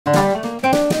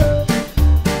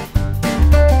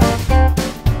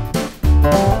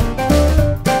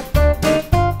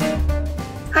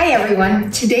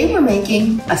everyone. Today we're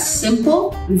making a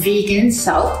simple vegan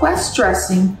Southwest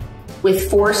dressing with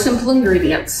 4 simple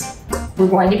ingredients. We're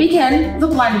going to begin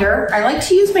with a blender. I like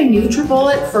to use my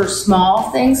NutriBullet for small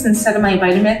things instead of my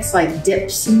Vitamix like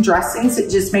dips and dressings.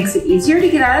 It just makes it easier to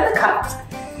get out of the cup.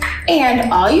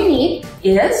 And all you need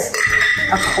is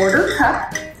a 1/4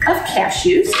 cup of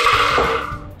cashews,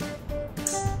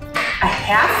 a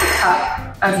 1/2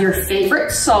 cup of your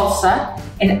favorite salsa,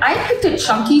 and I picked a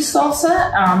chunky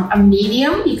salsa, a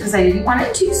medium, because I didn't want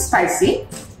it too spicy.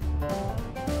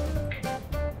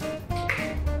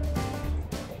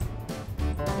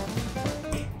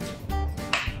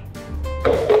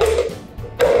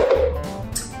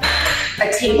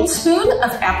 A tablespoon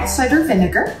of apple cider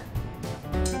vinegar,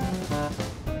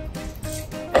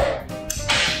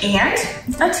 and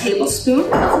a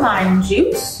tablespoon of lime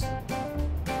juice,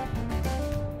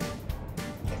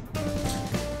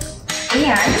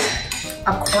 and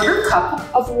a 1/4 cup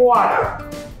of water.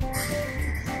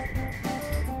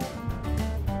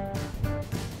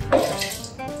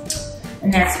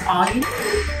 And that's all you need.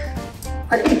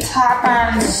 Put the top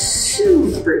on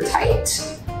super tight.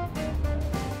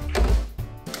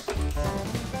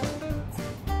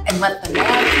 And let the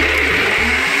magic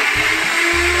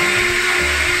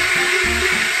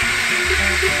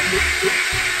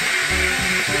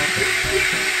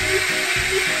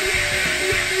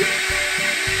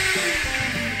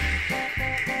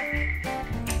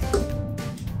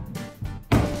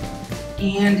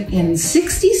and in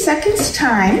 60 seconds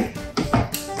time,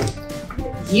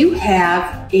 you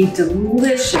have a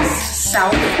delicious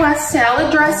Southwest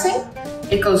salad dressing.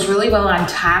 It goes really well on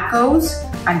tacos,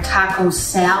 on taco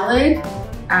salad,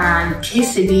 on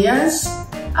quesadillas.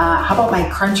 How about my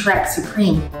Crunch Wrap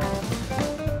Supreme?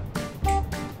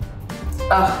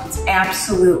 Oh, it's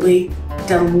absolutely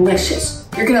delicious.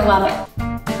 You're gonna love it.